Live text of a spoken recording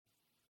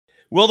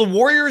Well, the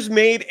Warriors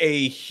made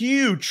a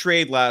huge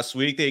trade last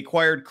week. They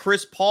acquired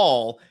Chris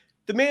Paul.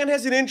 The man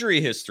has an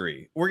injury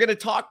history. We're going to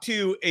talk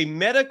to a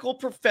medical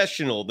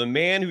professional, the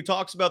man who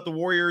talks about the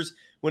Warriors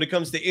when it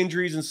comes to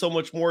injuries and so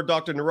much more,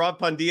 Dr. Nirav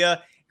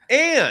Pandya.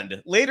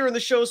 And later in the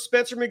show,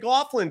 Spencer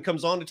McLaughlin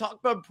comes on to talk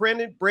about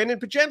Brandin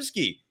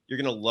Podziemski. You're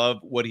going to love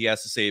what he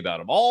has to say about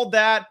him. All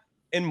that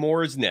and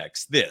more is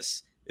next.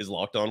 This is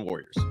Locked On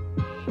Warriors.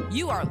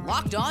 You are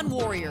Locked On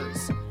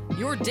Warriors,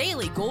 your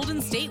daily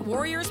Golden State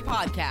Warriors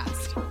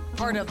podcast.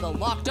 Part of the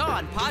Locked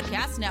On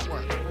Podcast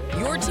Network,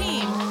 your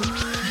team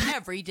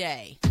every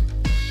day.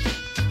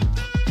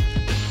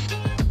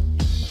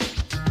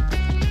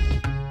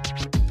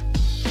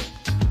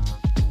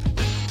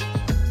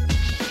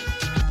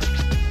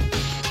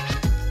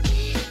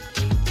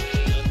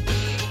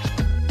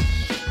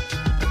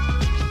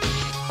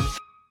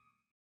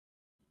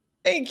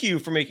 Thank you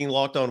for making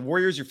Locked On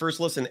Warriors your first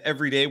listen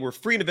every day. We're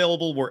free and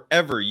available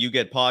wherever you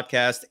get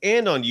podcasts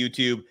and on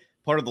YouTube,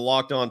 part of the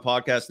Locked On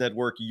Podcast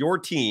Network, your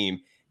team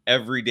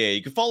every day.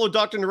 You can follow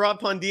Dr. Nirav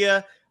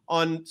Pandya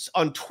on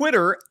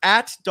Twitter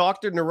at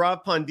Dr.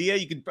 Nirav Pandya.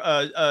 You can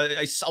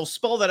I'll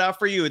spell that out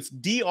for you. It's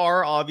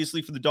DR,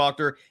 obviously, for the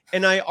doctor,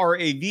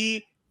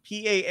 Niravpandya.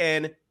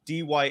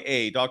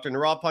 Dr.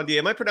 Nirav Pandya.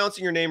 Am I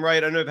pronouncing your name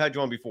right? I know I've had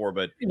you on before,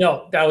 but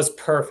no, that was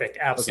perfect.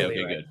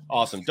 Absolutely. Okay, good.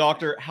 Awesome.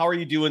 Doctor, how are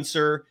you doing,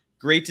 sir?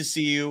 Great to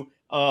see you.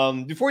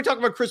 Before we talk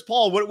about Chris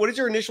Paul, what is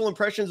your initial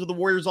impressions of the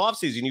Warriors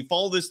offseason? You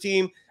follow this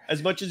team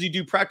as much as you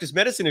do practice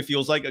medicine, it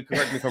feels like.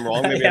 Correct me if I'm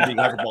wrong. Maybe I'm being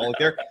hyperbolic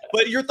there.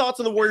 But your thoughts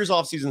on the Warriors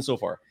offseason so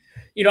far?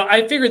 You know,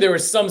 I figured there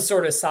was some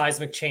sort of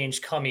seismic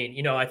change coming.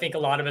 You know, I think a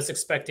lot of us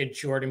expected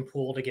Jordan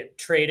Poole to get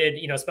traded,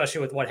 you know, especially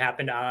with what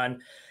happened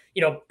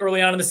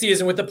early on in the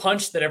season with the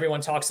punch that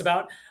everyone talks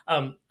about.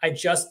 I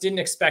just didn't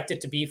expect it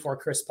to be for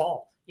Chris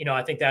Paul. You know,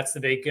 I think that's the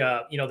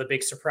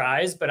big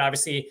surprise. But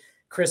obviously,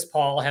 Chris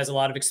Paul has a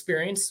lot of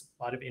experience,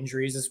 a lot of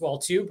injuries as well,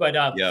 too. But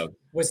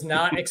was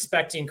not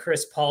expecting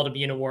Chris Paul to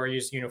be in a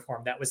Warriors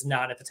uniform. That was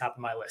not at the top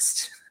of my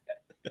list.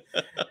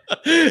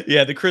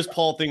 Yeah, the Chris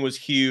Paul thing was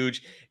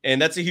huge.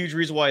 And that's a huge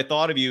reason why I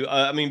thought of you.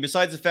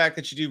 Besides the fact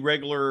that you do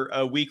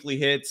regular weekly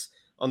hits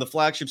on the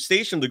flagship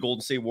station of the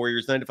Golden State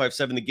Warriors,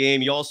 95.7 The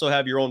Game, you also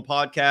have your own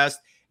podcast.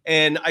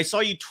 And I saw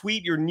you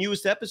tweet your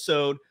newest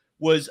episode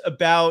was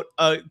about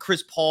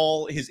Chris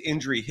Paul, his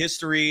injury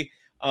history.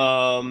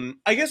 I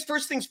guess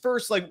first things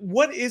first, like,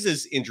 what is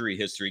his injury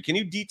history? Can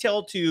you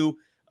detail to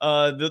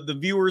the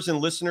viewers and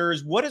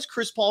listeners, what has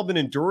Chris Paul been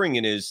enduring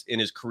in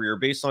his career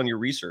based on your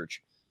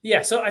research?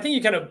 Yeah, so I think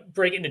you kind of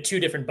break it into two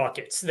different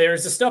buckets.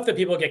 There's the stuff that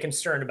people get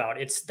concerned about.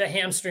 It's the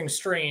hamstring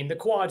strain, the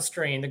quad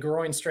strain, the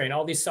groin strain,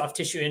 all these soft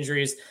tissue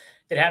injuries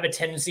that have a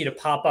tendency to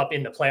pop up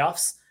in the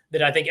playoffs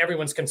that I think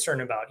everyone's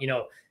concerned about. You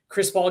know,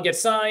 Chris Paul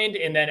gets signed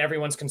and then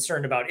everyone's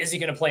concerned about, is he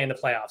going to play in the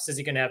playoffs? Is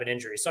he going to have an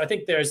injury? So I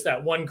think there's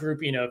that one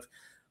grouping of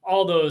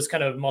all those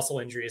kind of muscle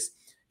injuries.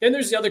 Then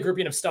there's the other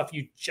grouping of stuff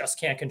you just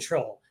can't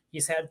control.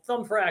 He's had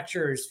thumb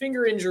fractures,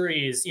 finger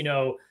injuries,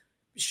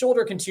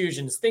 shoulder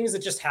contusions, things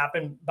that just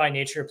happen by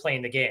nature of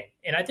playing the game.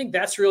 And I think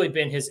that's really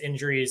been his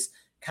injuries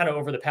kind of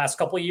over the past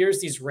couple of years,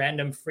 these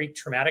random freak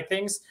traumatic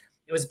things.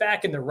 It was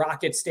back in the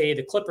Rockets day,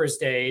 the Clippers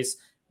days,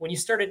 when you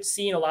started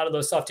seeing a lot of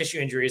those soft tissue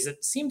injuries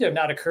that seemed to have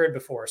not occurred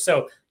before.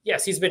 So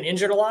yes, he's been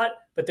injured a lot,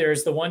 but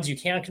there's the ones you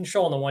can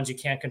control and the ones you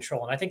can't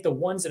control. And I think the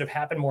ones that have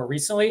happened more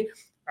recently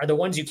are the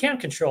ones you can't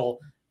control,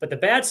 but the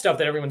bad stuff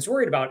that everyone's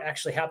worried about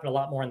actually happened a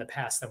lot more in the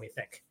past than we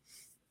think.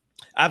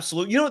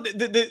 Absolutely.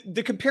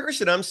 The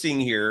comparison I'm seeing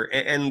here,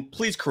 and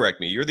please correct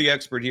me, you're the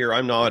expert here.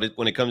 I'm not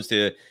when it comes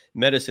to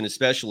medicine,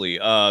 especially.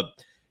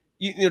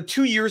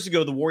 2 years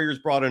ago, the Warriors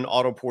brought in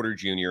Otto Porter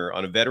Jr.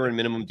 on a veteran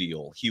minimum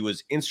deal. He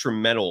was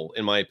instrumental,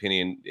 in my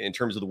opinion, in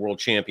terms of the world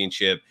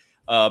championship.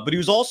 But he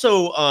was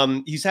also,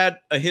 he's had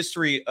a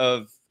history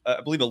of, I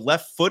believe, a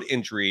left foot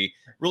injury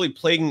really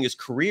plaguing his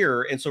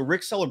career. And so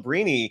Rick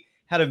Celebrini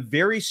had a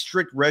very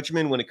strict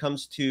regimen when it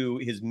comes to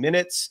his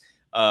minutes,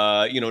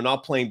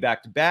 not playing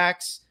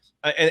back-to-backs.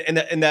 And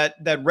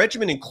that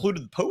regimen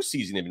included the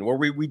postseason even, where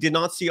we did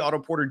not see Otto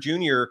Porter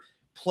Jr.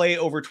 play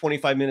over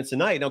 25 minutes a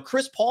night. Now,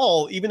 Chris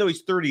Paul, even though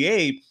he's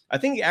 38, I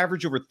think he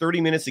averaged over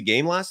 30 minutes a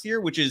game last year,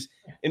 which is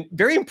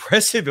very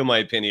impressive in my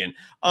opinion.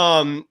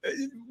 I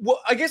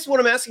guess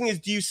what I'm asking is,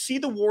 do you see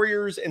the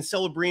Warriors and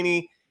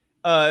Celebrini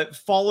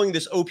following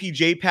this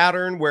OPJ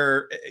pattern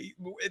where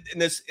in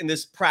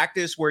this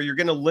practice where you're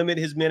going to limit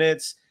his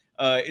minutes?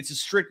 It's a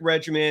strict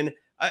regimen.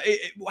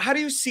 How do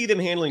you see them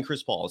handling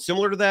Chris Paul?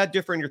 Similar to that,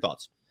 different? Your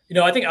thoughts?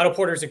 I think Otto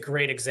Porter is a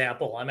great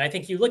example. I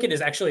think you look at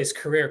his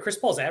career. Chris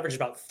Paul's averaged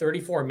about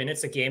 34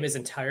 minutes a game his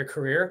entire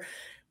career,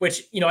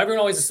 which, everyone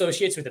always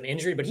associates with an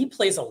injury, but he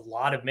plays a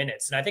lot of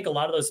minutes. And I think a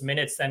lot of those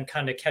minutes then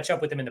kind of catch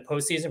up with him in the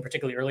postseason,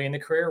 particularly early in the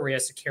career where he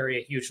has to carry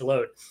a huge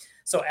load.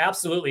 So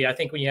absolutely, I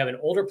think when you have an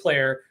older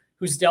player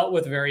who's dealt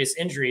with various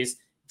injuries,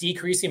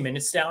 decreasing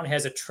minutes down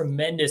has a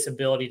tremendous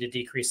ability to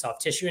decrease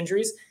soft tissue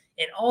injuries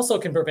and also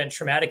can prevent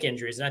traumatic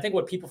injuries. And I think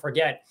what people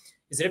forget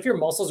is that if your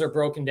muscles are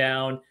broken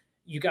down,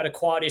 you got a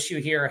quad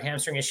issue here, a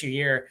hamstring issue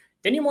here,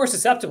 then you're more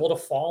susceptible to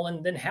fall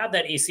and then have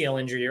that ACL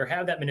injury or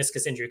have that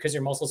meniscus injury because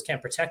your muscles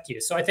can't protect you.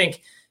 So I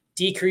think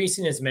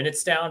decreasing his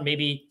minutes down,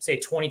 maybe say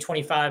 20,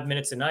 25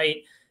 minutes a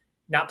night,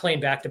 not playing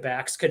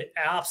back-to-backs could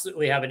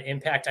absolutely have an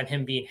impact on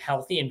him being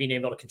healthy and being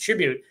able to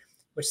contribute,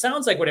 which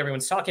sounds like what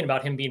everyone's talking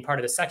about, him being part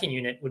of the second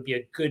unit would be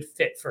a good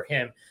fit for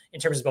him in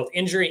terms of both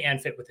injury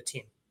and fit with the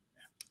team.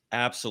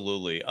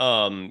 Absolutely.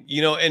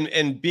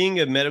 And being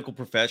a medical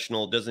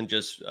professional doesn't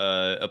just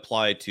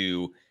apply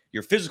to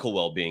your physical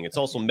well-being. It's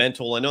also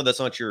mental. I know that's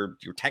not your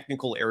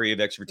technical area of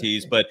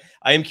expertise, but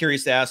I am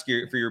curious to ask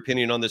you for your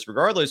opinion on this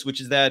regardless,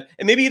 which is that,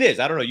 and maybe it is,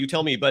 I don't know, you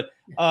tell me, but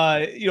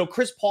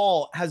Chris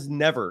Paul has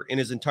never in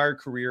his entire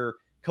career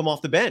come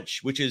off the bench,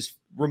 which is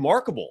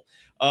remarkable.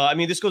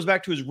 This goes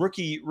back to his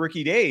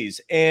rookie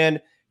days.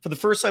 And for the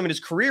first time in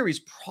his career, he's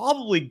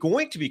probably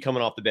going to be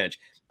coming off the bench.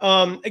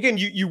 Again,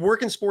 you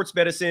work in sports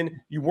medicine,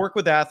 you work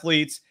with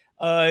athletes.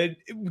 Do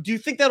you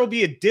think that'll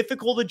be a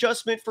difficult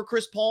adjustment for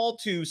Chris Paul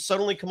to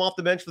suddenly come off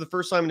the bench for the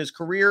first time in his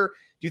career?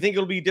 Do you think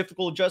it'll be a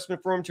difficult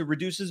adjustment for him to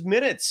reduce his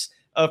minutes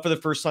for the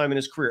first time in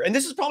his career? And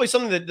this is probably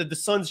something that the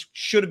Suns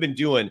should have been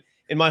doing,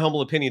 in my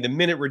humble opinion, the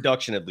minute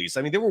reduction at least.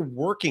 I mean, they were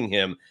working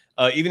him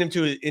even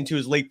into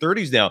his late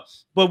 30s now.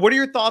 But what are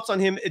your thoughts on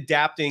him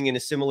adapting and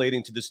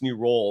assimilating to this new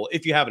role?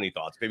 If you have any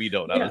thoughts, maybe you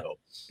don't. I don't know.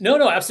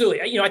 No,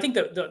 absolutely. I think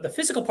the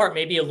physical part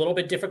may be a little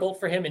bit difficult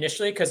for him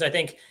initially because I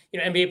think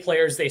NBA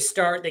players, they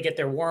get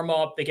their warm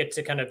up, they get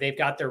to they've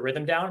got their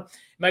rhythm down. It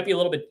might be a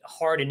little bit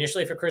hard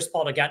initially for Chris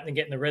Paul to get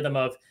in the rhythm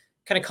of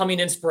kind of coming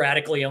in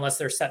sporadically unless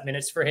there's set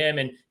minutes for him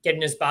and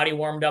getting his body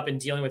warmed up and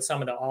dealing with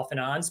some of the off and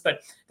ons.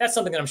 But that's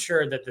something that I'm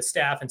sure that the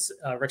staff and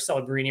Rick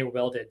Celebrini will be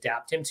able to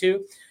adapt him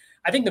to.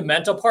 I think the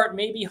mental part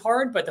may be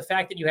hard, but the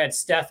fact that you had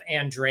Steph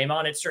and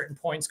Draymond at certain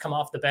points come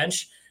off the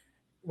bench,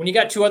 when you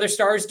got two other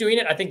stars doing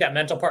it, I think that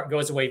mental part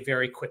goes away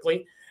very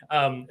quickly.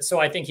 So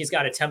I think he's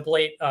got a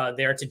template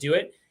there to do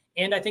it.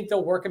 And I think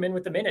they'll work him in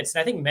with the minutes.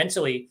 And I think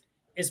mentally,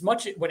 as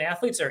much when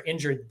athletes are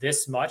injured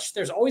this much,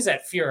 there's always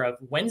that fear of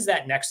when's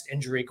that next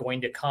injury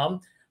going to come?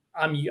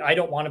 I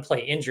don't want to play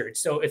injured.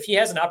 So if he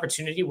has an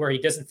opportunity where he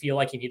doesn't feel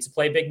like he needs to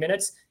play big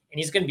minutes and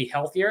he's going to be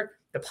healthier,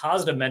 the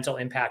positive mental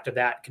impact of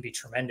that could be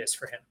tremendous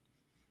for him.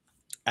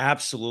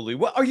 Absolutely.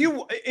 Well, are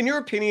you, in your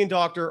opinion,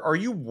 Doctor, are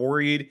you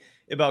worried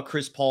about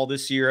Chris Paul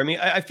this year? I mean,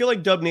 I feel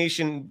like Dub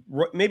Nation,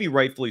 maybe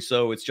rightfully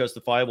so, it's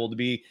justifiable to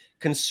be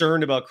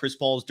concerned about Chris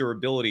Paul's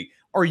durability.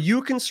 Are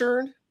you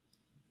concerned?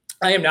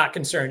 I am not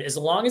concerned. As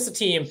long as the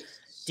team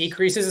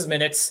decreases his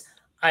minutes,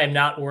 I am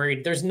not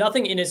worried. There's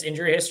nothing in his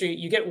injury history.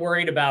 You get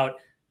worried about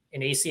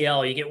an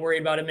ACL, you get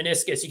worried about a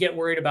meniscus, you get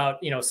worried about,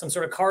 some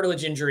sort of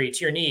cartilage injury to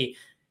your knee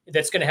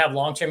that's going to have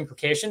long-term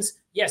implications.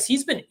 Yes,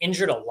 he's been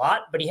injured a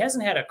lot, but he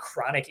hasn't had a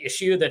chronic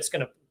issue that's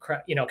going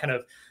to, kind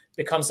of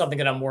become something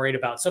that I'm worried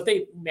about. So if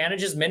they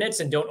manage his minutes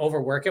and don't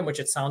overwork him, which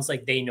it sounds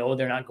like they know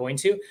they're not going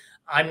to,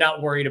 I'm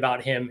not worried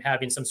about him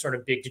having some sort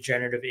of big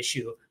degenerative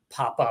issue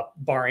pop up,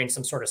 barring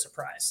some sort of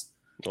surprise.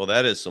 Well,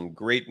 that is some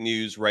great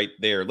news right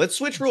there. Let's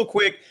switch real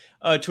quick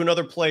to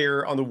another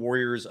player on the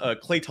Warriors,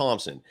 Klay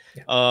Thompson,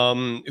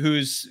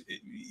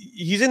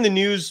 he's in the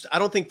news, I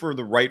don't think for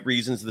the right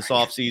reasons this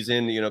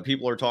offseason.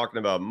 People are talking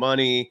about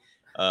money.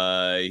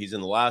 He's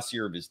in the last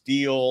year of his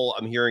deal.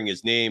 I'm hearing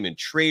his name in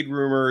trade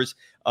rumors.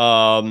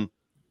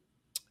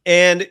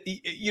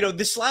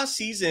 This last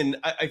season,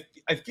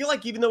 I feel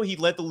like even though he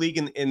led the league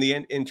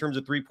in terms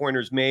of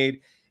three-pointers made,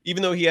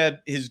 even though he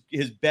had his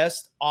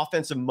best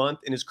offensive month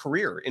in his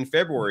career in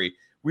February,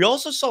 we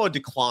also saw a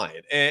decline.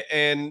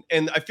 And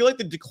I feel like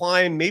the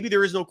decline, maybe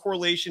there is no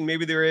correlation,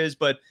 maybe there is,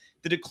 but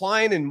the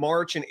decline in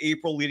March and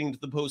April leading to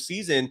the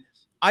postseason,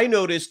 I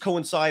noticed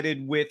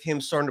coincided with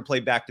him starting to play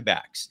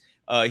back-to-backs.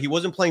 He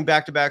wasn't playing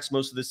back-to-backs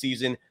most of the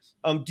season.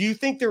 Do you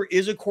think there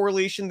is a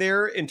correlation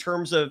there in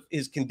terms of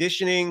his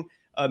conditioning,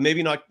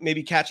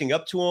 maybe catching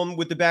up to him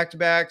with the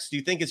back-to-backs? Do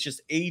you think it's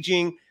just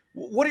aging?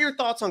 What are your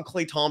thoughts on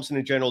Klay Thompson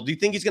in general? Do you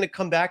think he's going to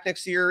come back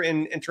next year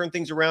and turn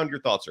things around? Your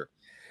thoughts, sir?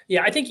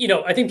 Yeah, I think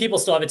people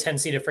still have a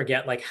tendency to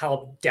forget like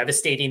how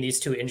devastating these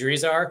two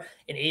injuries are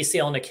in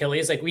ACL and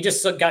Achilles. Like we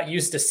just got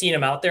used to seeing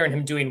him out there and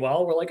him doing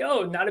well. We're like,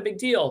 oh, not a big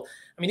deal.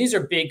 I mean, these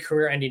are big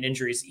career-ending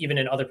injuries, even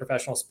in other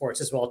professional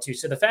sports as well, too.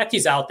 So the fact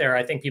he's out there,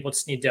 I think people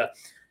just need to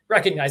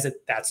recognize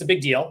that that's a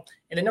big deal.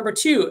 And then number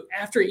two,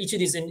 after each of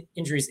these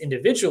injuries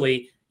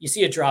individually, you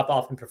see a drop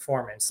off in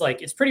performance.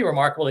 Like it's pretty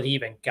remarkable that he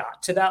even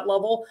got to that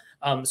level.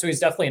 So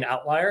he's definitely an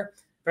outlier.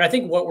 But I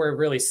think what we're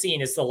really seeing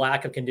is the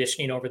lack of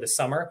conditioning over the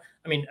summer.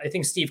 I mean, I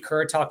think Steve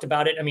Kerr talked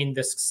about it. I mean,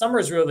 this summer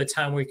is really the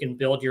time where you can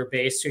build your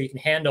base so you can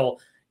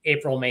handle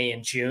April, May,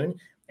 and June.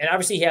 And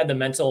obviously he had the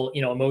mental,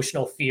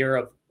 emotional fear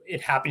of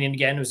it happening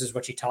again, which is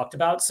what you talked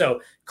about.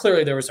 So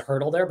clearly there was a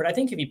hurdle there. But I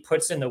think if he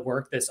puts in the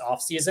work this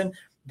offseason,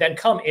 then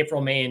come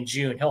April, May, and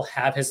June, he'll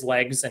have his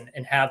legs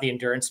and have the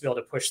endurance to be able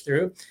to push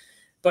through.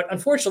 But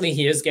unfortunately,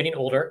 he is getting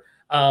older.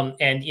 That's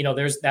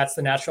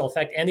the natural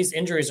effect. And these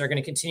injuries are going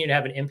to continue to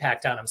have an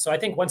impact on him. So I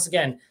think once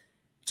again,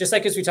 just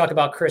like as we talk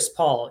about Chris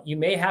Paul, you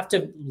may have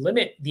to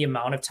limit the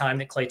amount of time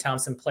that Klay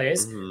Thompson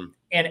plays. Mm-hmm.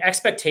 and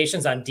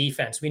expectations on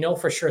defense. We know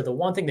for sure the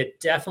one thing that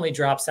definitely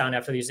drops down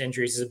after these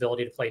injuries is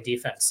ability to play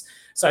defense.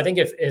 So I think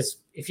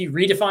if he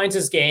redefines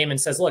his game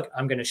and says, look,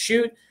 I'm going to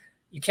shoot,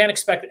 you can't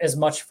expect as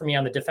much from me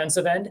on the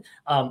defensive end,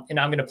 and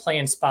I'm going to play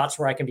in spots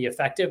where I can be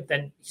effective,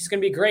 then he's going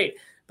to be great.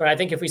 But I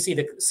think if we see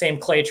the same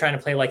Klay trying to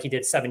play like he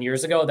did 7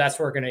 years ago, that's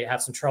where we're going to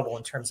have some trouble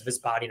in terms of his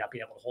body not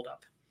being able to hold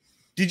up.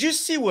 Did you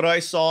see what I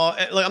saw?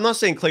 Like, I'm not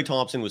saying Klay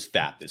Thompson was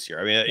fat this year.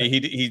 I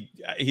mean,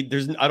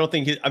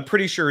 I'm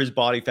pretty sure his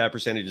body fat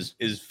percentage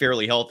is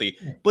fairly healthy,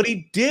 but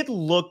he did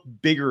look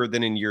bigger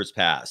than in years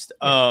past.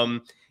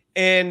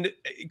 And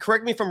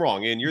correct me if I'm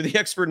wrong, and you're the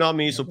expert, not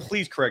me, so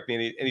please correct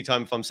me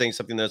anytime if I'm saying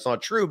something that's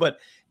not true. But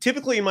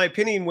typically, in my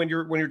opinion, when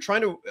you're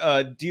trying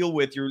to deal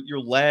with your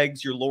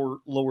legs, your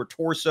lower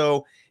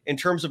torso, in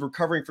terms of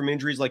recovering from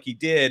injuries like he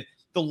did,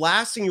 the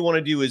last thing you want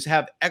to do is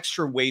have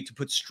extra weight to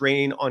put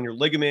strain on your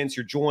ligaments,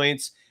 your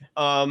joints.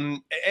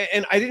 And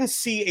I didn't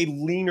see a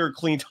leaner,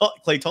 clean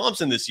Klay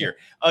Thompson this year.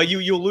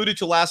 You alluded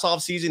to last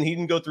offseason, he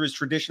didn't go through his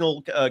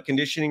traditional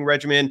conditioning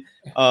regimen.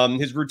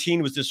 His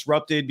routine was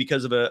disrupted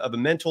because of a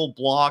mental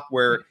block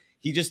where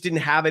he just didn't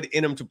have it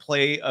in him to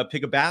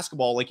pick a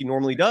basketball like he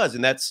normally does.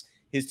 And that's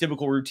his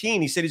typical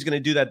routine. He said he's going to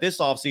do that this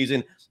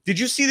offseason. Did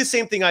you see the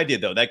same thing I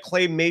did, though, that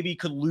Klay maybe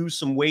could lose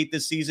some weight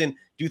this season?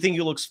 Do you think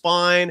he looks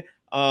fine?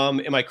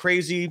 Am I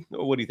crazy?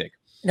 What do you think?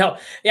 No.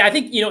 Yeah, I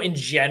think, in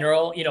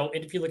general,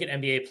 if you look at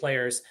NBA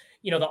players,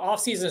 the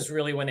offseason is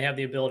really when they have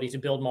the ability to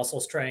build muscle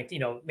strength,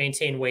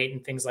 maintain weight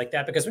and things like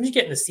that. Because when you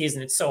get in the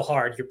season, it's so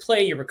hard. You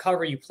play, you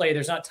recover, you play.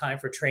 There's not time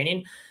for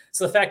training.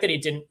 So the fact that he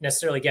didn't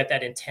necessarily get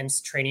that intense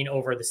training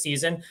over the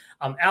season,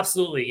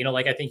 absolutely,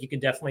 I think you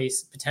could definitely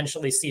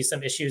potentially see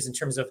some issues in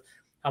terms of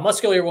how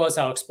muscular he was,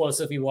 how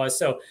explosive he was.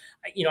 So,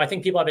 I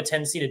think people have a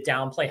tendency to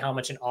downplay how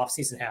much an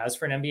offseason has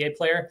for an NBA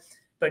player.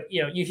 But,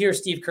 you hear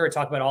Steve Kerr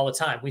talk about all the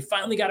time. We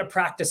finally got a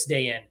practice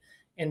day in,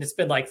 and it's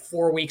been like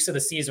 4 weeks of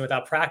the season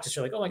without practice.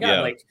 You're like, oh my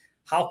God, like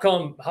how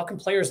come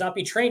players not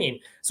be training?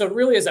 So it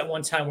really is that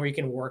one time where you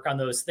can work on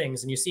those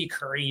things. And you see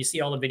Curry, you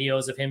see all the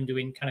videos of him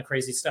doing kind of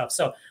crazy stuff.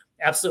 So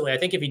absolutely. I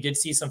think if he did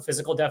see some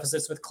physical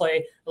deficits with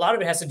Klay, a lot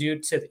of it has to do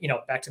to,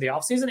 back to the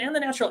offseason and the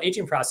natural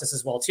aging process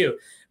as well, too.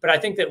 But I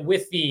think that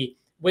with the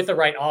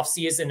right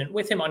offseason and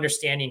with him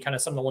understanding kind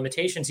of some of the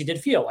limitations he did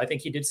feel, I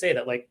think he did say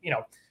that, like,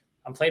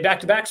 I'm playing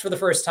back-to-backs for the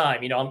first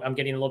time. I'm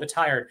getting a little bit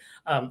tired.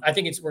 I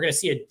think we're going to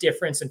see a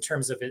difference in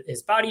terms of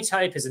his body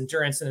type, his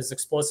endurance, and his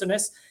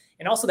explosiveness.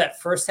 And also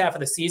that first half of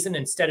the season,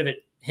 instead of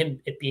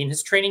it being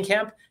his training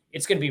camp,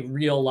 it's going to be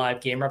real live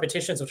game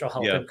repetitions, which will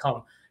help him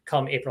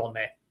come April and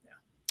May.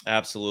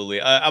 Absolutely.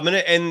 I'm going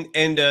to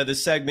end the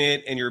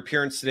segment and your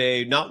appearance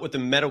today, not with a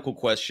medical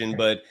question,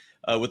 but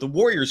with the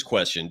Warriors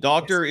question.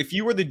 Doctor, if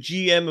you were the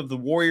GM of the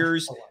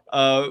Warriors,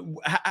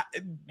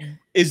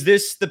 is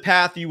this the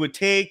path you would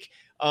take?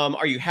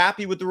 Are you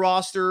happy with the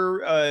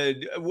roster?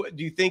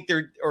 Do you think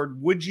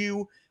would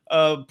you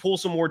pull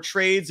some more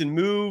trades and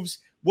moves?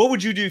 What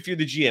would you do if you're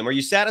the GM? Are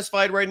you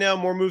satisfied right now?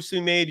 More moves to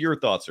be made? Your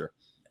thoughts, sir?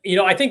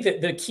 I think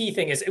that the key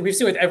thing is we've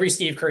seen with every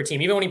Steve Kerr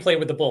team, even when he played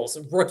with the Bulls,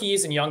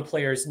 rookies and young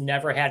players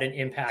never had an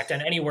impact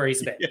on anywhere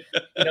he's been.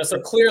 So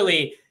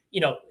clearly,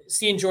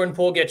 seeing Jordan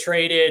Poole get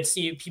traded,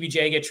 see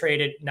PBJ get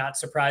traded, not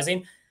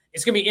surprising.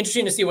 It's going to be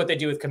interesting to see what they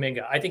do with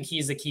Kuminga. I think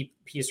he's the key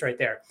piece right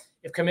there.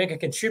 If Kuminga can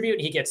contribute,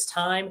 he gets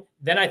time,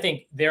 then I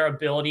think their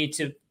ability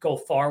to go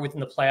far within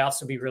the playoffs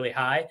will be really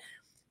high.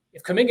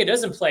 If Kuminga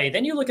doesn't play,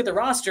 then you look at the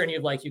roster and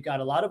you've got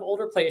a lot of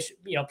older players,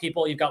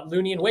 people, you've got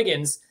Looney and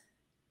Wiggins,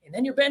 and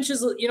then your bench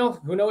is,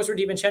 who knows where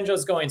DiVincenzo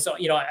is going. So,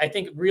 I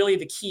think really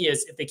the key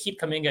is if they keep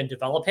Kuminga and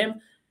develop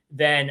him,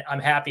 then I'm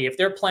happy. If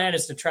their plan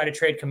is to try to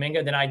trade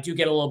Kuminga, then I do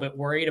get a little bit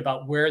worried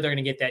about where they're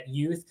going to get that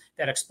youth,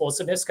 that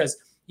explosiveness, because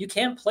you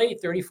can't play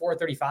 34,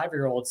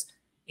 35-year-olds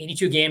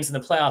 82 games in the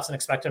playoffs and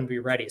expect them to be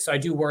ready. So I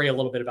do worry a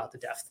little bit about the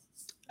depth.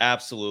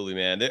 Absolutely,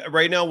 man.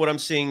 Right now, what I'm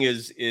seeing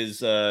is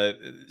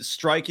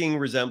striking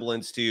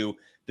resemblance to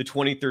the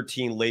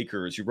 2013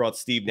 Lakers, who brought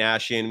Steve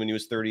Nash in when he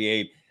was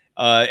 38.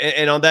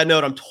 And on that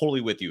note, I'm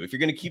totally with you. If you're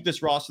going to keep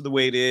this roster the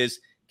way it is,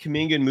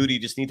 Kuminga and Moody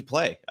just need to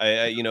play.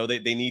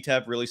 They need to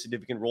have really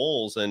significant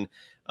roles, and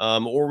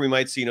or we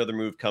might see another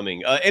move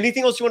coming.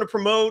 Anything else you want to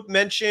promote,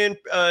 mention?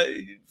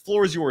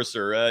 Floor is yours,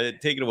 sir.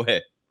 Take it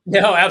away.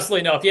 No,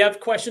 absolutely no. If you have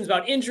questions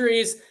about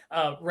injuries,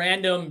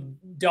 random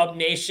Dub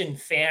Nation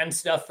fan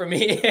stuff for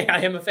me,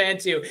 I am a fan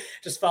too.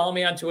 Just follow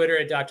me on Twitter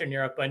at Dr.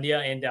 Nirav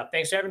Pandya, and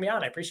thanks for having me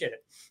on. I appreciate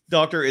it.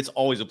 Doctor, it's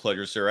always a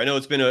pleasure, sir. I know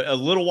it's been a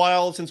little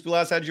while since we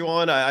last had you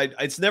on.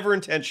 It's never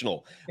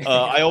intentional.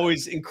 I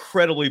always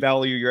incredibly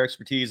value your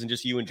expertise and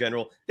just you in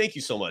general. Thank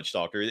you so much,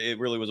 Doctor. It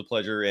really was a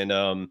pleasure, and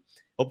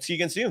hope to see you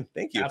again soon.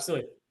 Thank you.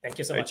 Absolutely. Thank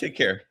you so much. Take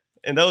care.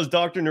 And that was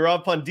Dr.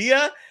 Nirav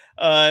Pandya.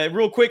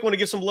 Real quick, want to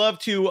give some love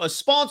to a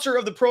sponsor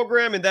of the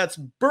program, and that's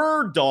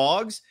Bird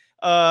Dogs.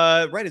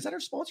 Right, is that our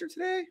sponsor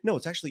today? No,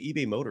 it's actually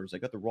eBay Motors. I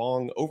got the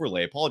wrong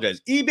overlay. I apologize.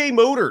 eBay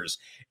Motors.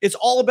 It's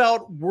all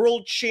about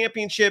world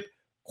championship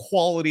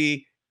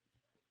quality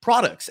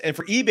products. And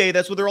for eBay,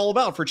 that's what they're all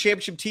about. For a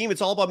championship team,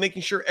 it's all about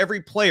making sure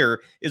every player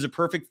is a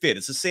perfect fit.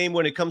 It's the same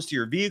when it comes to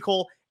your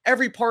vehicle.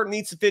 Every part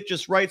needs to fit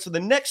just right. So the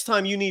next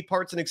time you need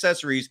parts and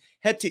accessories,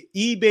 head to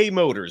eBay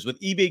Motors. With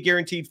eBay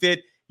Guaranteed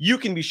Fit, you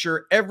can be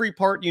sure every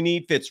part you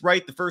need fits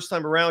right the first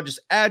time around. Just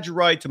add your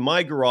ride to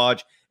My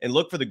Garage and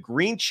look for the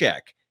green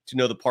check to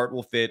know the part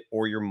will fit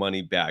or your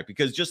money back.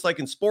 Because just like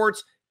in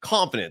sports,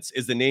 confidence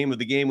is the name of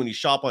the game when you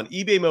shop on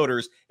eBay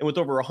Motors. And with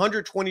over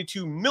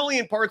 122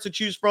 million parts to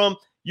choose from,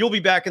 you'll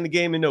be back in the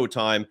game in no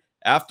time.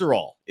 After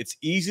all, it's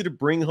easy to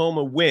bring home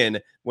a win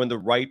when the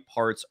right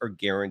parts are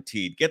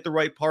guaranteed. Get the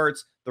right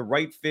parts, the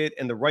right fit,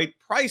 and the right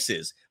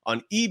prices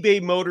on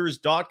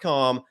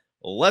ebaymotors.com.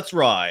 Let's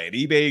ride.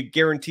 eBay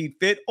Guaranteed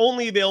Fit,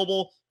 only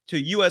available to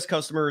U.S.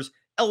 customers,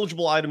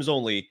 eligible items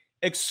only.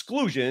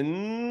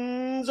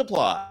 Exclusions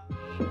apply.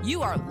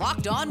 You are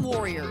Locked On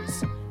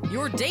Warriors,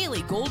 your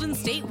daily Golden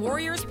State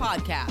Warriors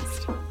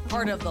podcast.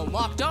 Part of the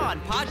Locked On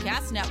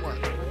Podcast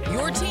Network,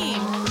 your team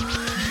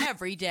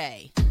every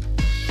day.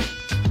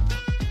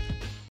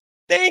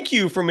 Thank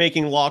you for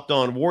making Locked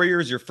On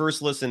Warriors your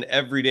first listen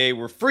every day.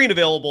 We're free and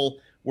available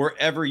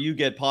wherever you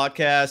get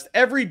podcasts.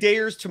 Every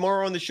dayers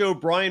tomorrow on the show,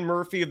 Brian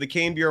Murphy of the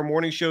KNBR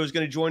Morning Show is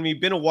going to join me.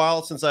 Been a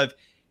while since I've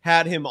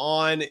had him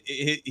on.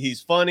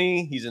 He's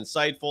funny, he's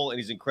insightful, and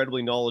he's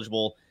incredibly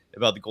knowledgeable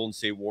about the Golden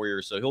State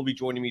Warriors. So he'll be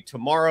joining me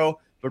tomorrow.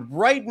 But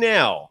right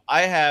now,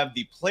 I have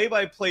the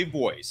play-by-play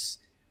voice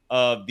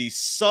of the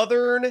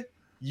Southern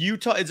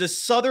Utah. It's a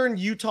Southern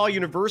Utah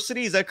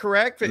University. Is that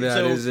correct?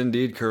 That is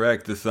indeed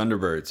correct. The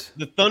Thunderbirds.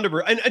 The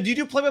Thunderbirds. And do you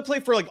do play-by-play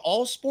for like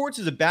all sports?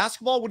 Is it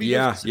basketball? What do you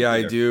do? Yeah,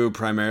 I do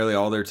primarily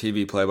all their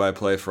TV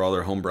play-by-play for all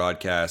their home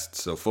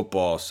broadcasts. So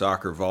football,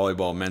 soccer,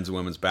 volleyball, men's and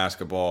women's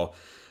basketball,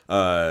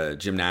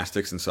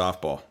 gymnastics, and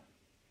softball.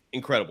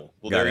 Incredible.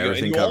 Well, there you go.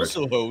 And you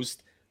also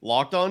host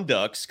Locked On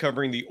Ducks,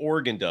 covering the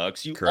Oregon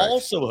Ducks. You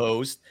also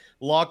host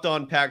Locked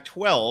On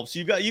Pac-12. So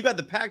you've got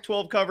the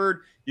Pac-12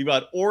 covered. You've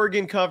got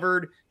Oregon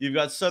covered. You've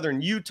got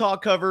Southern Utah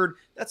covered.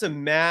 That's a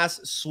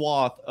mass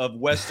swath of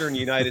Western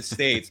United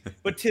States.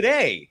 But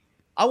today,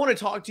 I want to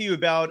talk to you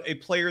about a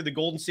player the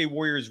Golden State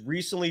Warriors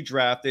recently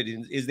drafted.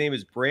 His name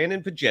is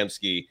Brandin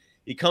Podziemski.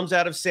 He comes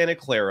out of Santa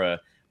Clara.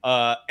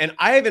 And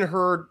I haven't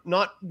heard,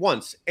 not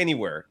once,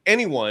 anywhere,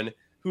 anyone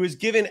who has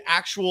given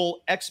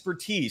actual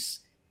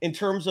expertise in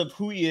terms of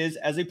who he is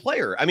as a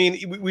player. I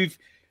mean,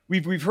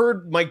 we've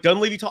heard Mike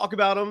Dunleavy talk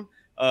about him.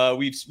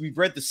 We've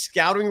read the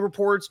scouting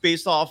reports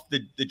based off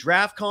the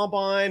draft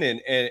combine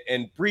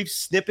and brief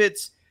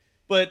snippets,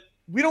 but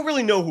we don't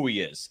really know who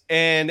he is.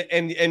 And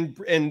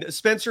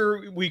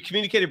Spencer, we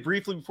communicated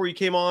briefly before you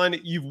came on.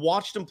 You've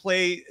watched him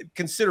play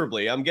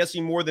considerably. I'm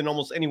guessing more than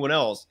almost anyone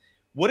else.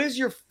 What is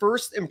your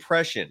first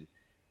impression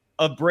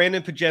of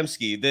Brandin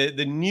Podziemski,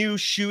 the new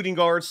shooting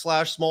guard /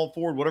 small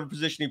forward, whatever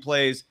position he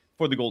plays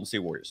for the Golden State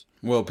Warriors?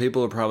 Well,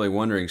 people are probably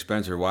wondering,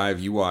 Spencer, why have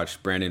you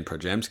watched Brandin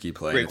Podziemski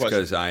play? Great It's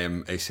because I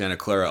am a Santa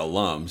Clara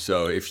alum.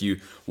 So if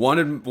you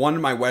wanted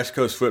my West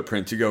Coast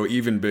footprint to go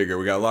even bigger,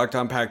 we got Locked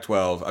On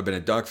Pac-12. I've been a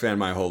Duck fan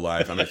my whole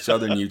life. I'm at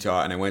Southern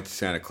Utah, and I went to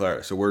Santa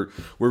Clara. So we're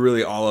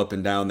really all up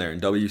and down there. And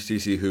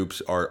WCC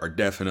hoops are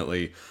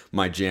definitely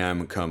my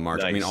jam come March.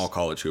 Nice. I mean, all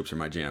college hoops are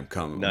my jam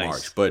come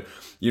March. But,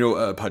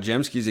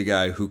 Podziemski's a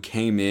guy who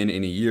came in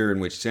a year in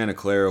which Santa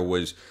Clara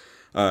was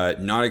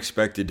not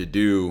expected to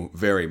do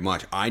very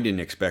much. I didn't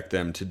expect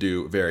them to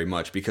do very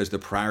much because the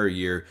prior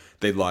year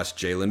they'd lost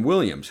Jalen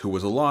Williams, who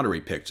was a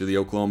lottery pick to the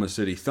Oklahoma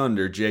City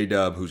Thunder.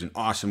 J-Dub, who's an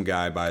awesome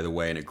guy, by the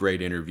way, and a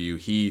great interview.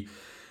 He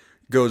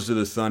goes to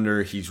the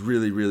Thunder. He's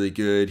really, really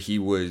good. He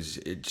was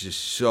just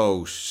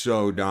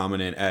so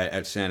dominant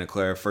at Santa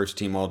Clara, first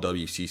team all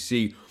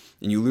WCC.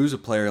 And you lose a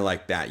player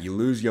like that. You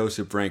lose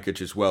Josip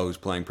Vrankic as well, who's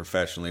playing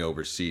professionally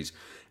overseas.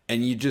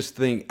 And you just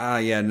think,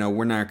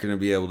 we're not going to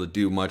be able to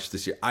do much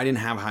this year. I didn't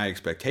have high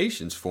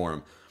expectations for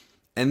him.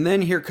 And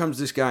then here comes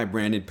this guy,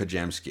 Brandin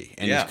Podziemski.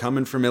 And he's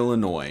coming from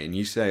Illinois. And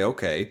you say,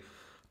 okay,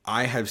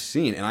 I have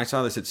seen, and I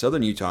saw this at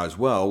Southern Utah as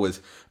well,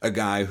 with a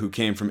guy who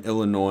came from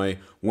Illinois,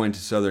 went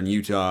to Southern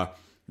Utah,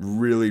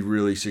 really,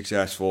 really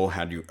successful,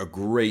 had a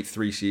great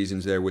 3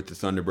 seasons there with the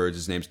Thunderbirds.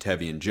 His name's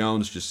Tevian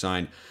Jones, just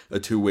signed a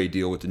 2-way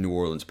deal with the New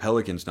Orleans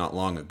Pelicans not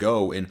long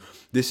ago. And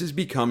this is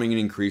becoming an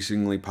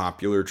increasingly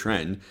popular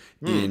trend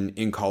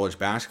in college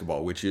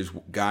basketball, which is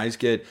guys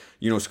get,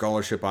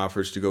 scholarship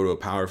offers to go to a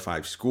Power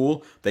 5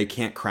 school. They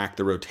can't crack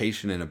the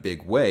rotation in a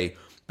big way,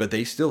 but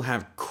they still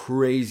have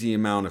crazy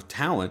amount of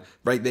talent,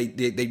 right? They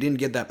didn't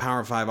get that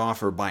Power 5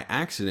 offer by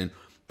accident,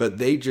 but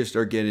they just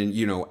are getting,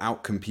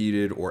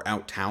 out-competed or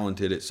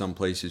out-talented at some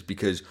places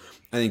because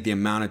I think the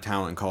amount of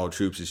talent in college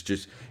hoops is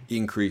just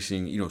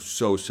increasing,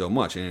 so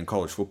much, and in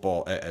college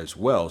football as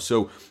well.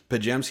 So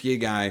Podziemski, a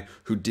guy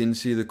who didn't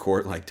see the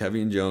court like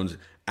Tevian Jones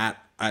at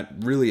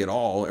really at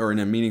all or in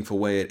a meaningful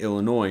way at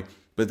Illinois,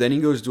 but then he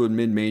goes to a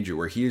mid-major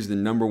where he is the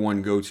number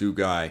one go-to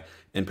guy,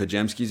 and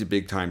Podziemski's a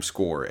big-time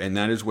scorer, and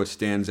that is what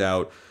stands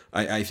out.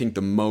 I think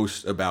the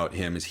most about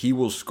him is he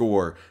will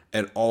score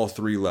at all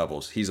 3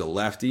 levels. He's a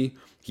lefty.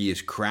 He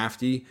is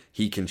crafty.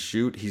 He can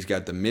shoot. He's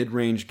got the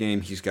mid-range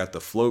game. He's got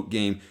the float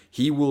game.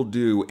 He will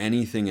do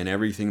anything and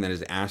everything that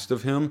is asked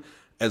of him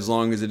as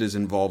long as it is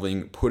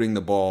involving putting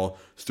the ball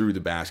through the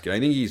basket. I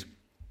think he's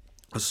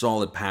a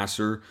solid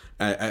passer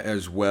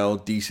as well,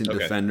 decent Okay.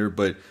 defender.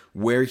 But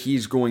where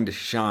he's going to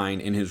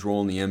shine in his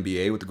role in the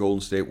NBA with the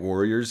Golden State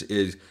Warriors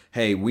is,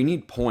 hey, we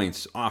need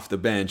points off the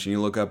bench. And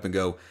you look up and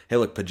go, hey,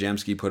 look,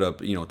 Podziemski put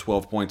up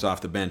 12 points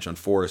off the bench on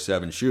 4 of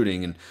 7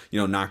 shooting, and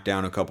knocked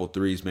down a couple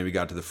threes, maybe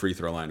got to the free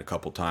throw line a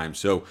couple times.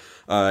 So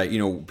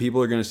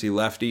people are going to see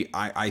lefty.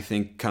 I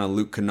think kind of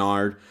Luke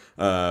Kennard.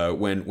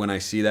 When I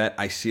see that,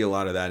 I see a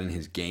lot of that in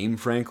his game,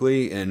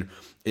 frankly, and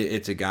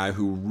it's a guy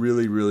who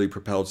really, really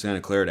propelled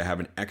Santa Clara to have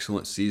an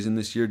excellent season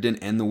this year.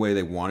 Didn't end the way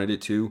they wanted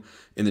it to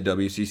in the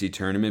WCC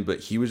tournament, but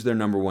he was their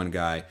number one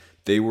guy.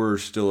 They were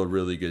still a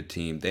really good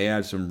team. They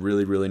had some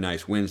really, really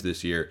nice wins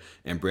this year,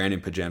 and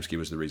Brandin Podziemski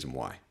was the reason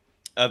why.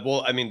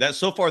 Well, I mean,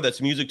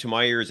 that's music to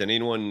my ears, and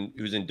anyone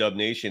who's in Dub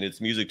Nation,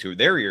 it's music to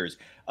their ears.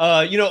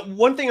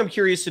 One thing I'm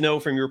curious to know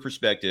from your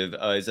perspective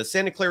is that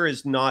Santa Clara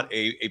is not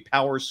a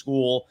power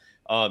school.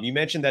 You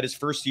mentioned that his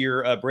first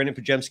year, Brandin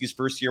Podziemski's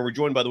first year. We're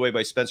joined, by the way,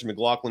 by Spencer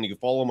McLaughlin. You can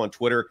follow him on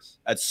Twitter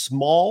at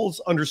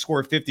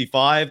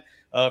Smalls_55.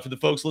 For the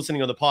folks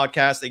listening on the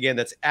podcast, again,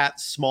 that's at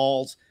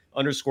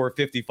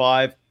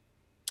Smalls_55.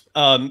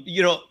 I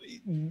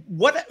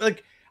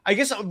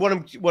guess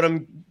what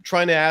I'm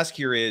trying to ask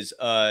here is,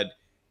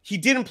 he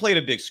didn't play at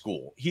a big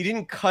school. He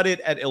didn't cut it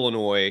at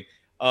Illinois.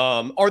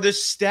 Are the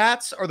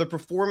stats, are the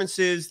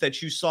performances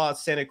that you saw at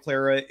Santa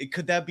Clara,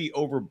 could that be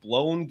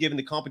overblown given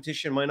the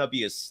competition might not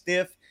be as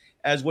stiff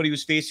as what he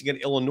was facing at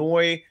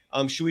Illinois?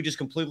 Should we just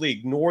completely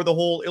ignore the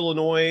whole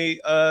Illinois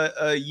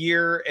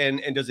year?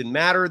 And does it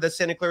matter that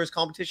Santa Clara's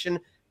competition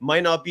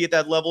might not be at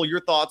that level?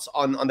 Your thoughts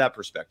on that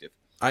perspective?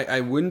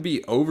 I wouldn't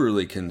be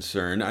overly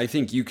concerned. I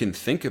think you can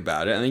think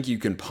about it. I think you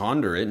can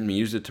ponder it and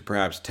use it to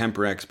perhaps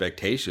temper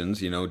expectations.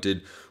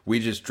 Did we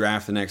just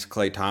draft the next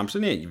Klay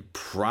Thompson? Yeah,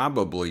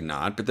 probably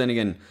not. But then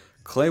again,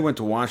 Klay went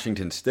to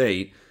Washington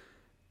State,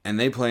 and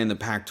they play in the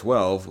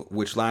Pac-12,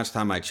 which last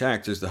time I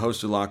checked, is the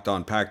host of Locked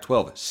On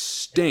Pac-12,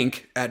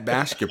 stink at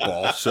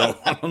basketball. So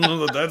I don't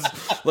know that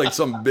that's like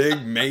some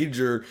big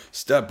major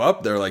step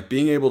up there. Like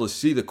being able to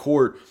see the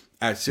court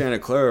at Santa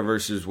Clara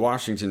versus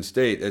Washington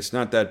State, it's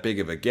not that big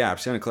of a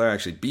gap. Santa Clara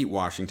actually beat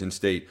Washington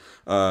State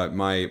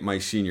my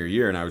senior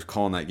year, and I was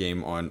calling that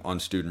game on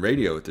student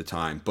radio at the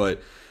time.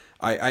 But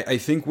I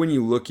think when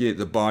you look at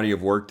the body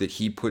of work that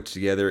he puts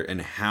together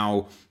and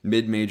how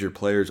mid-major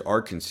players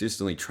are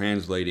consistently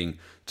translating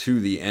to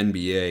the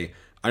NBA,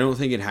 I don't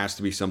think it has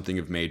to be something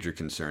of major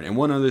concern. And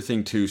one other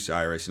thing too,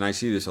 Cyrus, and I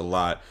see this a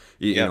lot,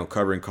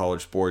 covering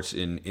college sports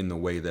in the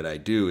way that I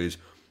do, is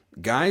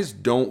guys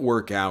don't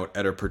work out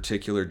at a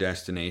particular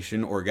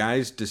destination, or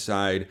guys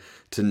decide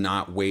to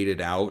not wait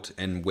it out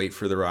and wait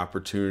for their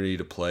opportunity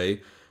to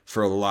play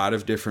for a lot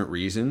of different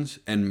reasons.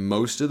 And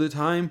most of the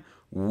time,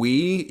 we,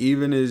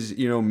 even as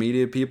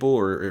media people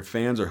or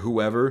fans or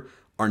whoever,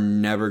 are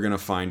never going to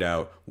find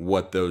out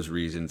what those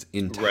reasons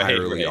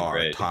entirely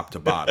are, top to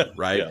bottom,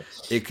 right? Yeah.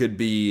 It could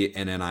be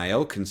an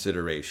NIL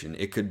consideration.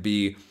 It could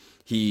be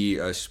he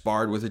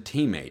sparred with a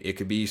teammate. It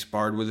could be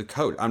sparred with a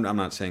coach. I'm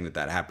not saying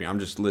that happened. I'm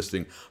just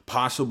listing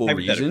possible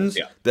reasons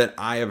that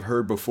I have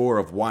heard before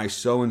of why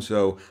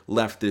so-and-so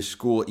left this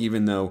school,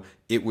 even though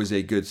it was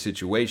a good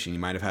situation. You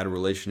might have had a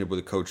relationship with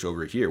a coach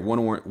over here.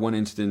 One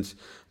instance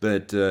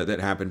that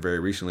happened very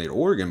recently at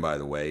Oregon, by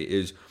the way,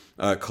 is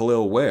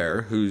Khalil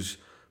Ware, who's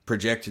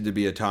projected to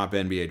be a top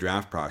NBA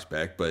draft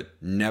prospect, but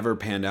never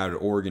panned out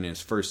at Oregon in his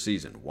first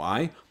season.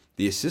 Why?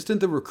 The assistant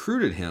that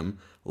recruited him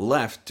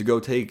left to go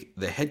take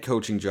the head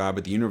coaching job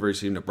at the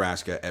University of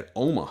Nebraska at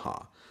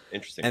Omaha.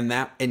 Interesting.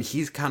 And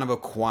he's kind of a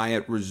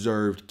quiet,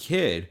 reserved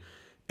kid.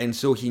 And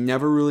so he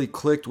never really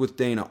clicked with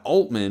Dana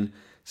Altman.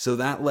 So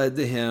that led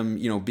to him,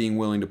 being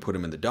willing to put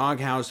him in the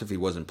doghouse if he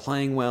wasn't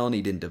playing well and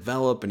he didn't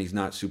develop and he's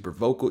not super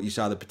vocal. You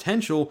saw the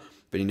potential,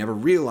 but he never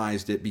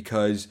realized it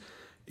because,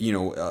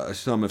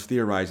 some have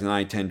theorized, and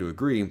I tend to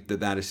agree,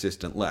 that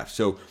assistant left.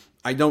 So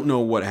I don't know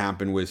what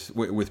happened with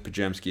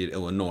Podziemski at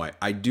Illinois.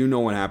 I do know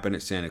what happened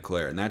at Santa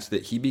Clara, and that's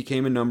that he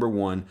became a number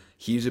one.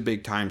 He's a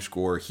big-time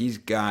scorer. He's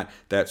got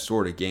that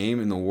sort of game,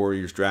 and the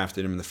Warriors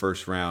drafted him in the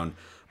first round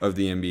of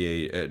the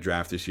NBA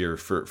draft this year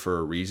for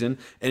a reason.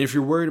 And if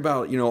you're worried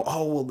about,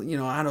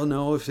 I don't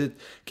know if it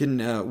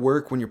can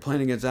work when you're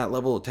playing against that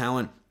level of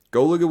talent,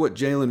 go look at what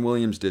Jalen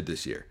Williams did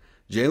this year.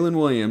 Jalen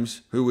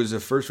Williams, who was a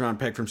first-round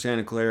pick from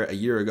Santa Clara a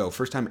year ago,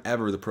 first time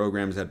ever the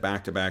program has had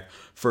back-to-back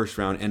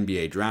first-round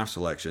NBA draft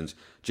selections.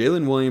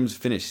 Jalen Williams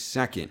finished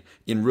second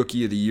in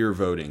Rookie of the Year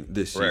voting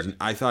this season.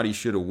 I thought he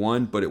should have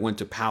won, but it went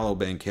to Paolo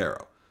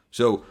Banchero.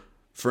 So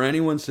for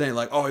anyone saying,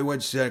 like, oh, he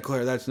went to Santa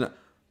Clara, that's not...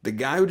 The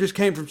guy who just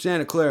came from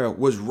Santa Clara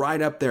was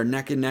right up there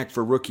neck and neck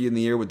for Rookie of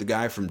the Year with the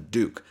guy from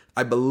Duke.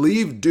 I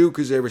believe Duke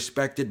is a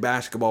respected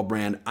basketball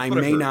brand. I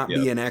may not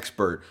be an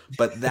expert,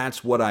 but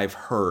that's what I've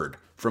heard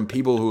from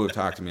people who have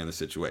talked to me on the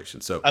situation.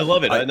 So I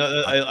love it.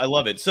 I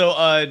love it. So,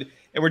 and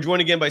we're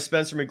joined again by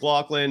Spencer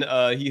McLaughlin.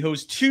 He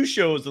hosts two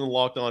shows on the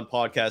Locked On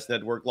Podcast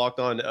Network, Locked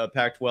On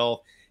Pac-12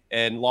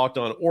 and Locked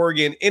On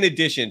Oregon, in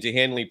addition to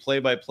handling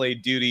play-by-play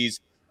duties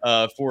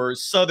for the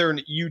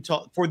Southern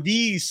Utah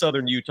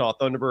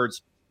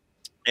Thunderbirds.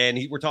 and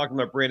we're talking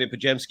about Brandin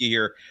Podziemski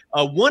here.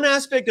 One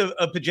aspect of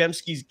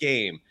Podziemski's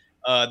game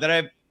that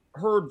I've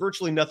heard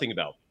virtually nothing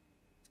about,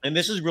 and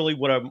this is really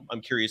what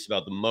I'm curious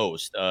about the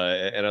most,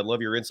 and I'd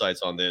love your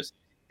insights on this,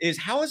 is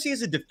how is he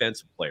as a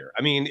defensive player?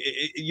 I mean,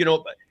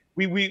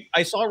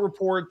 I saw a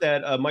report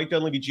that Mike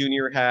Dunleavy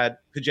Jr. had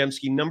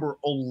Podziemski number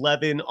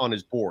 11 on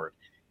his board,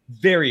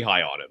 very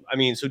high on him. I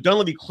mean, so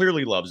Dunleavy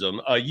clearly loves him.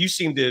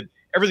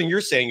 Everything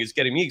you're saying is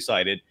getting me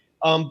excited.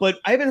 But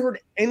I haven't heard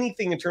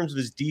anything in terms of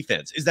his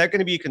defense. Is that going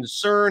to be a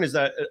concern? Is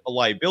that a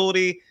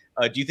liability?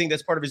 Do you think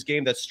that's part of his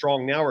game that's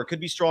strong now, or it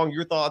could be strong?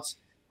 Your thoughts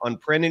on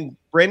Brandin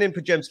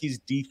Podziemski's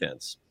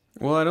defense?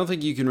 Well, I don't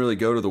think you can really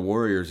go to the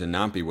Warriors and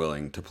not be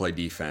willing to play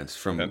defense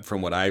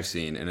from what I've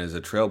seen. And as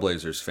a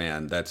Trailblazers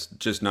fan, that's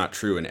just not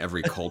true in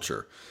every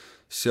culture.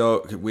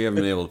 So we haven't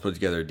been able to put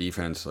together a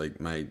defense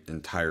like my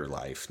entire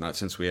life, not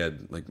since we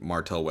had like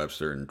Martell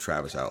Webster and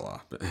Travis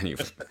Outlaw. But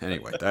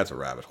anyway, that's a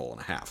rabbit hole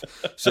and a half.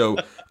 So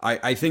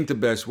I think the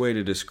best way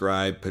to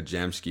describe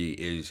Podziemski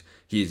is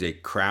he's a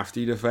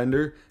crafty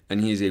defender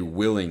and he's a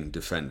willing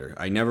defender.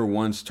 I never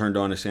once turned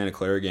on a Santa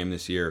Clara game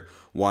this year,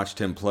 watched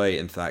him play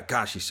and thought,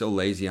 gosh, he's so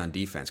lazy on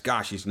defense.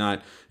 Gosh, he's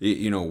not,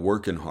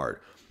 working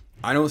hard.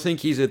 I don't think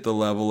he's at the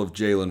level of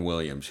Jalen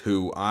Williams,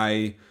 who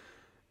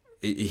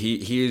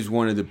He is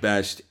one of the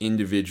best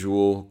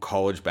individual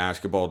college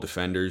basketball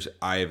defenders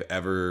I have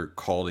ever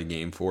called a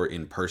game for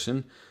in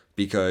person,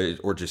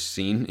 or just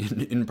seen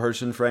in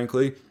person,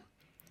 frankly.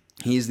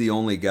 He's the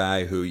only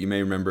guy who, you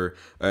may remember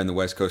in the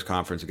West Coast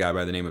Conference, a guy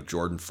by the name of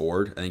Jordan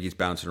Ford. I think he's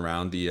bouncing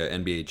around the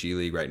NBA G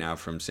League right now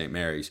from St.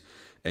 Mary's.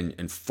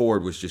 And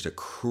Ford was just a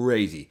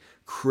crazy,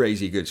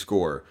 crazy good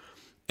scorer.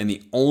 And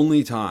the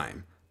only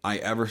time I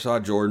ever saw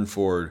Jordan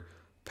Ford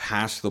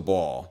pass the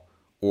ball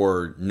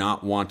or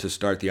not want to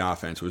start the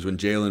offense was when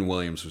Jalen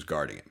Williams was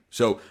guarding him.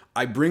 So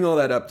I bring all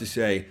that up to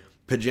say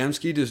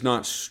Podziemski does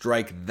not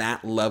strike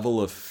that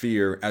level of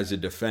fear as a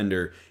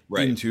defender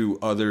into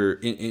other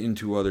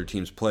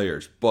teams'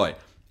 players. But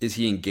is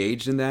he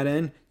engaged in that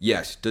end?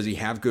 Yes. Does he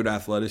have good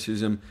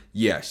athleticism?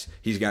 Yes.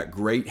 He's got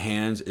great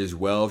hands as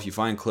well. If you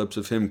find clips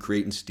of him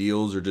creating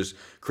steals or just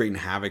creating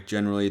havoc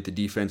generally at the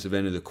defensive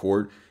end of the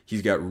court,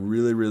 he's got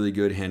really, really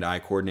good hand-eye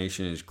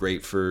coordination and is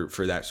great for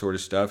that sort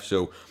of stuff.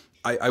 So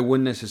I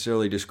wouldn't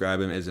necessarily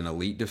describe him as an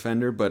elite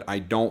defender, but I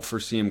don't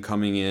foresee him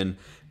coming in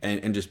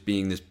and just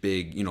being this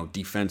big,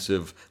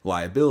 defensive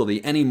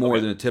liability any more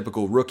than a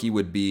typical rookie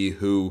would be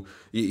who,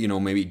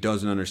 maybe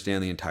doesn't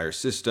understand the entire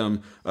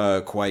system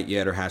quite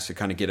yet or has to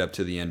kind of get up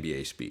to the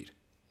NBA speed.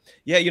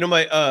 Yeah,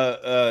 my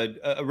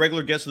a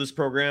regular guest of this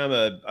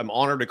program, I'm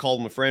honored to call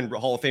him a friend,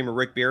 Hall of Famer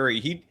Rick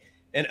Barry.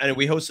 And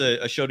we host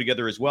a show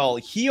together as well.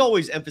 He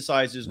always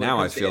emphasizes. Now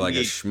I feel like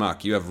a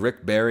schmuck. You have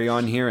Rick Barry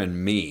on here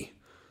and me.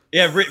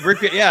 Yeah,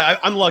 Rick. Yeah,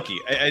 I'm lucky.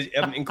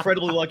 I'm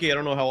incredibly lucky. I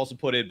don't know how else to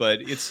put it, but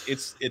it's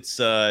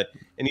and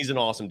he's an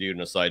awesome dude.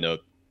 On a side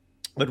note,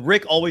 but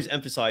Rick always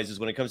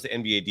emphasizes when it comes to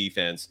NBA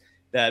defense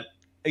that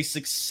a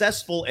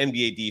successful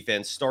NBA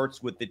defense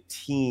starts with the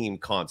team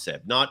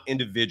concept, not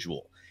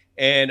individual.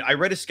 And I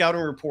read a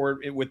scouting report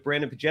with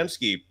Brandin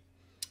Podziemski,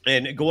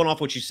 and going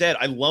off what you said,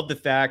 I love the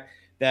fact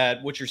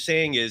that what you're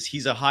saying is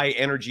he's a high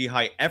energy,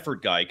 high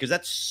effort guy, because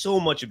that's so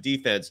much of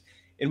defense,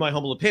 in my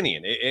humble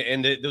opinion.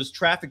 And those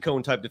traffic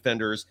cone type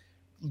defenders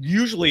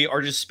usually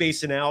are just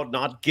spacing out,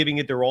 not giving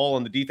it their all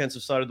on the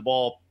defensive side of the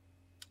ball.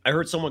 I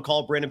heard someone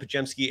call Brandin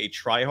Podziemski a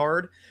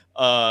tryhard,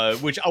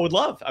 which I would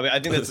love. I mean,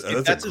 I think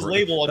that's his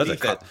label on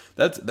defense.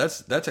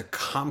 That's a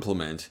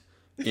compliment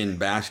in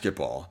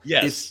basketball.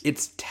 Yes.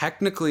 It's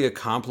technically a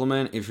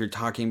compliment if you're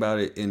talking about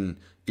it in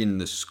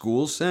the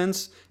school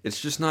sense. It's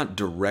just not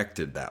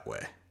directed that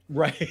way.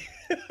 Right.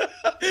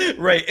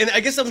 Right. And I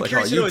guess I'm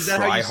curious to know, is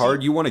that how you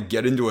hard? You want to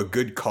get into a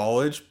good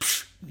college?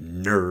 Psh,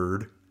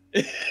 nerd.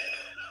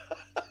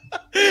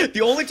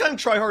 The only time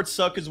tryhards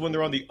suck is when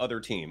they're on the other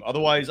team.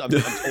 Otherwise, I'm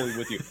totally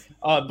with you.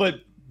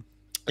 But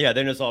yeah,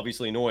 then it's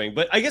obviously annoying.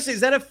 But I guess is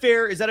that a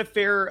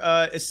fair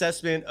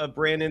assessment of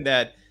Brandin,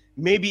 that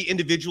maybe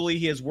individually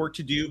he has work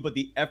to do, but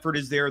the effort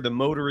is there, the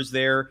motor is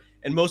there,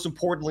 and most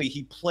importantly,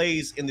 he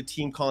plays in the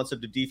team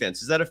concept of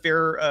defense. Is that a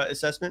fair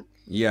assessment?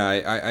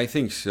 Yeah, I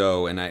think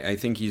so, and I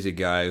think he's a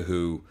guy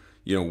who,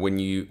 when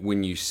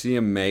you see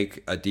him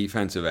make a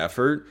defensive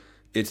effort,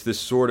 it's the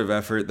sort of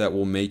effort that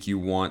will make you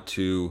want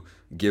to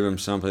give him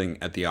something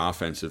at the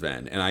offensive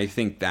end. And I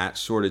think that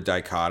sort of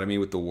dichotomy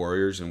with the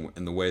Warriors and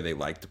the way they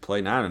like to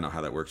play. Now, I don't know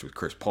how that works with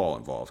Chris Paul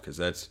involved, because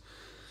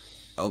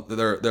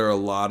there are a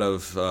lot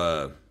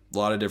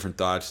of different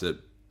thoughts that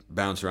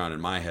bounce around in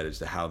my head as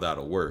to how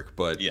that'll work.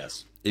 But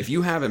yes, if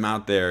you have him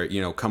out there,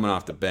 coming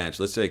off the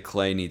bench, let's say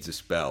Clay needs a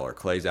spell or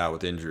Clay's out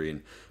with injury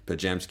and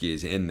Podziemski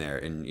is in there,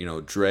 and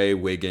Dre,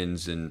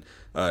 Wiggins, and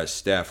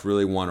Steph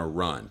really want to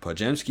run,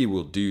 Podziemski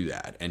will do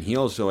that. And he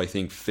also, I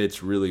think,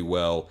 fits really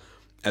well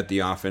at the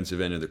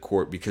offensive end of the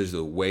court because of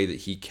the way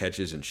that he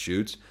catches and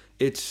shoots.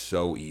 It's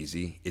so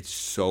easy. It's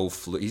so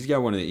fluid. He's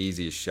got one of the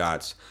easiest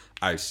shots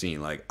I've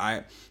seen. Like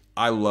I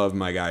love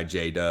my guy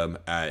J-Dub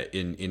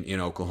in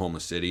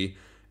Oklahoma City,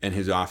 and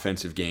his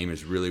offensive game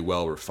is really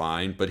well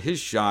refined, but his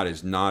shot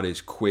is not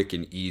as quick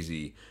and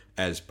easy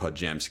as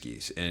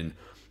Podziemski's. And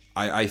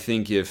I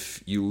think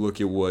if you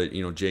look at what,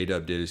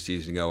 J-Dub did a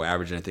season ago,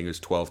 averaging, I think it was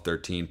 12,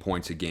 13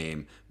 points a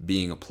game,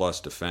 being a plus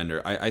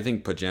defender, I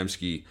think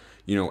Podziemski,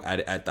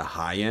 at the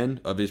high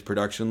end of his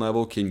production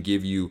level, can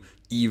give you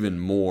even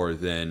more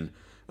than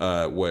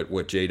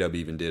what J-Dub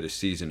even did a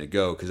season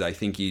ago, because I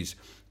think he's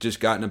just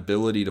got an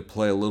ability to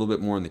play a little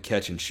bit more in the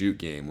catch and shoot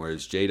game,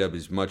 whereas J-Dub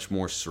is much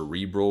more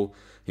cerebral.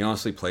 He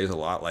honestly plays a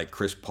lot like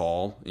Chris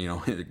Paul,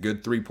 a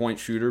good three-point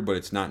shooter, but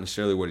it's not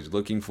necessarily what he's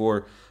looking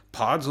for.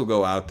 Pods will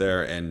go out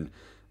there and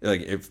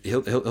if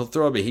he'll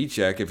throw up a heat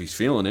check if he's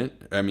feeling it.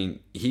 I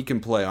mean, he can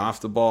play off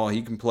the ball,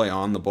 he can play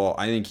on the ball.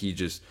 I think he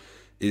just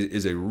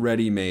is a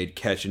ready-made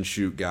catch and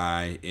shoot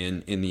guy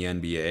in the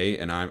NBA,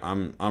 and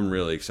I'm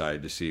really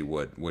excited to see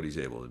what he's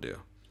able to do.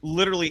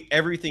 Literally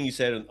everything you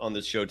said on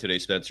this show today,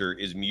 Spencer,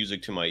 is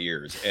music to my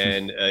ears.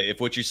 And if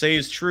what you say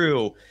is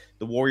true,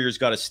 the Warriors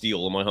got a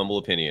steal, in my humble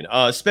opinion.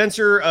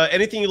 Spencer,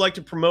 anything you'd like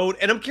to promote?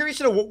 And I'm curious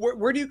to know,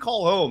 where do you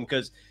call home?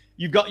 Because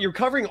you're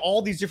covering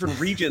all these different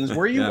regions.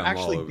 Where are you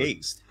actually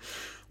based?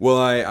 Well,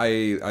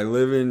 I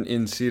live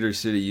in Cedar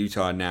City,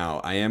 Utah now.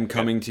 I am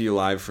coming to you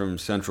live from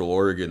Central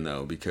Oregon,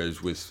 though,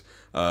 because with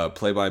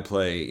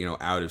play-by-play,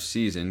 out of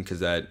season, because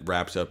that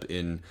wraps up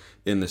in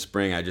the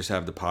spring. I just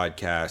have the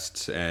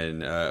podcasts,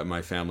 and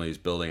my family is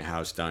building a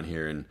house down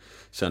here in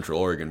Central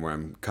Oregon, where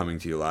I'm coming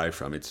to you live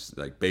from. It's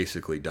like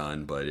basically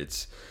done, but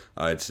it's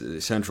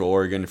Central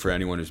Oregon. For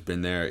anyone who's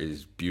been there,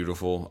 is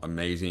beautiful,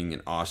 amazing,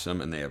 and awesome,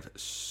 and they have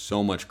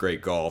so much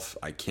great golf.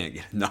 I can't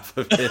get enough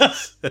of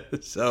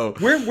it. So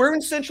we're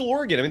in Central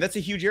Oregon. I mean, that's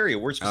a huge area.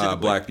 Where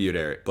specifically? Black Butte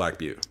area. Black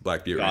Butte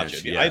gotcha.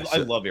 Ranch. Yeah, I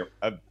love it.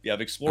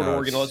 I've explored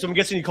Oregon. So I'm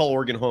guessing you call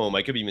Oregon home.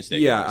 I could be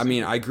mistaken. Yeah, I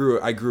mean, I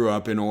grew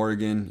up in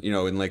Oregon,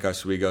 in Lake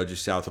Oswego,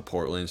 just south of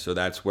Portland. So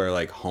that's where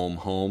like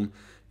home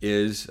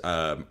is.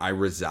 I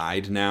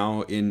reside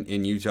now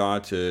in Utah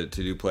to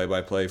do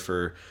play-by-play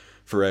for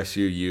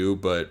SUU,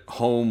 but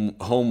home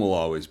will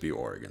always be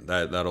Oregon.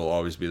 That'll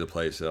always be the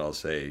place that I'll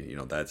say,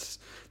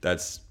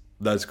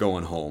 that's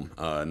going home,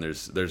 and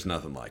there's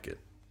nothing like it.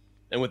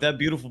 And with that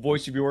beautiful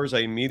voice of yours, I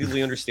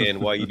immediately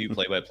understand why you do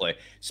play-by-play.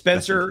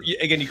 Spencer,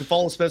 again, you can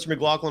follow Spencer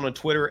McLaughlin on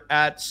Twitter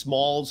at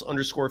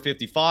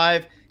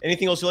Smalls_55.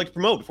 Anything else you'd like to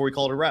promote before we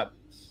call it a wrap?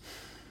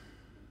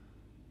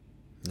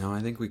 No,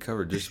 I think we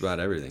covered just about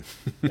everything.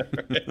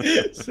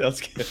 Sounds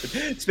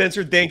good.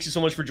 Spencer, thank you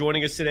so much for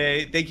joining us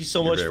today. Thank you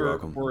so much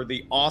for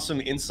the awesome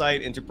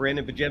insight into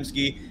Brandin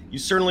Podziemski. You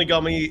certainly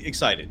got me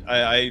excited.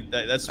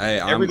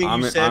 Everything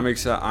you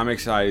said. I'm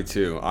excited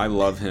too. I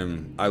love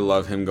him. I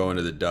love him going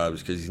to the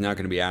Dubs because he's not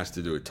going to be asked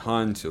to do a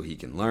ton, so he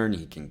can learn,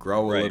 he can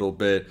grow a little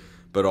bit,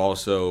 but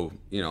also,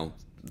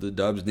 the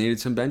Dubs needed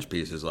some bench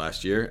pieces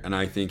last year, and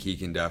I think he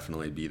can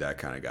definitely be that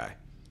kind of guy.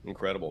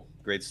 Incredible.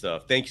 Great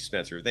stuff. Thank you,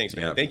 Spencer. Thanks,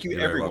 man. Yeah, thank you,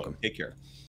 everyone. Take care.